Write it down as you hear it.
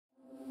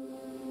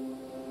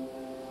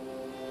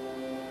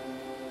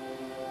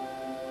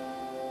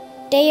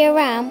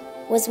Daya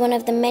was one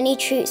of the many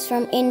troops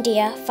from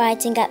India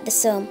fighting at the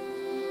Somme.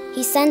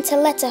 He sent a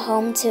letter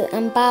home to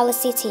Ambala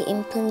city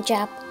in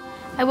Punjab.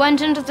 I went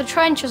into the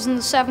trenches on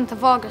the 7th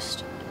of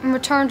August and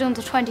returned on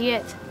the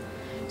 28th.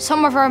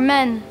 Some of our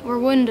men were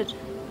wounded.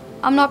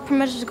 I'm not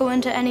permitted to go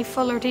into any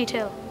fuller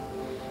detail.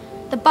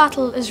 The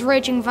battle is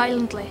raging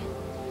violently,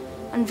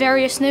 and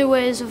various new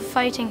ways of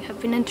fighting have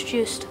been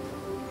introduced.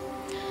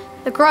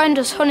 The ground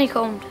is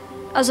honeycombed,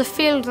 as a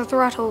field with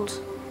rat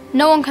holes.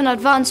 No one can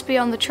advance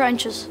beyond the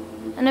trenches,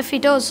 and if he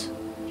does,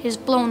 he is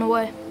blown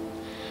away.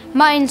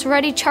 Mines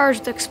ready charged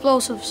with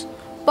explosives,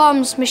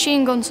 bombs,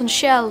 machine guns and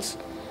shells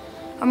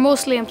are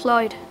mostly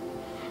employed.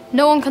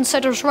 No one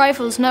considers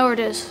rifles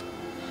nowadays.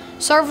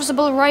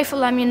 Serviceable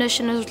rifle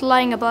ammunition is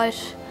lying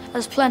about,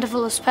 as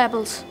plentiful as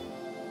pebbles.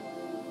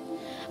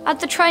 At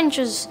the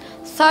trenches,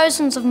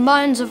 thousands of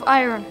mounds of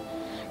iron,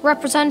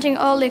 representing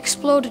all the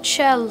exploded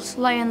shells,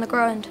 lie on the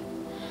ground.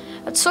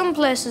 At some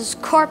places,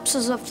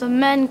 corpses of the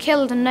men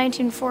killed in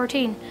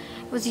 1914,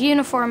 with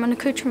uniform and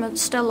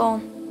accoutrements still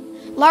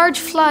on. Large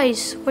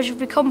flies, which have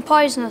become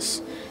poisonous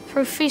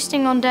through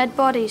feasting on dead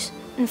bodies,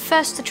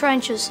 infest the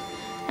trenches,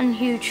 and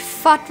huge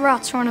fat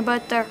rats run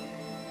about there.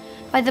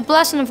 By the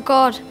blessing of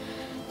God,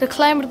 the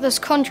climate of this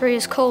country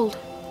is cold,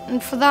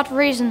 and for that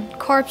reason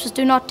corpses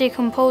do not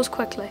decompose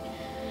quickly.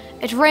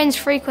 It rains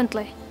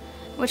frequently,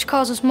 which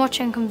causes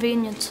much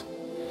inconvenience.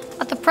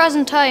 At the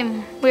present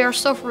time, we are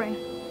suffering,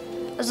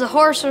 as the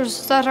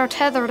horses that are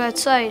tethered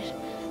outside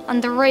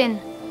and the rain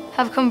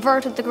have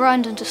converted the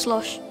ground into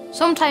slush.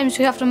 Sometimes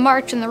we have to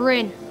march in the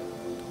rain,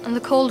 and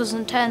the cold is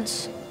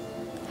intense.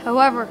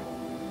 However,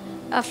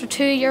 after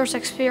 2 years'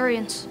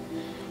 experience,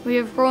 we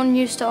have grown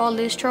used to all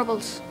these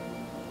troubles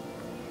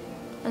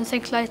and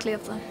think lightly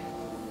of them.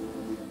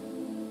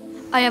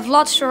 I have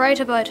lots to write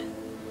about,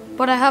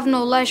 but I have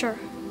no leisure,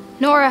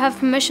 nor I have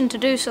permission to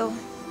do so.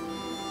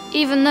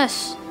 Even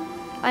this,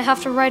 I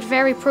have to write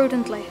very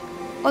prudently,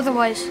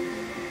 otherwise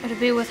it would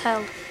be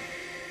withheld.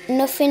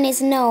 Nothing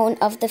is known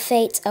of the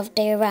fate of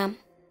Daya.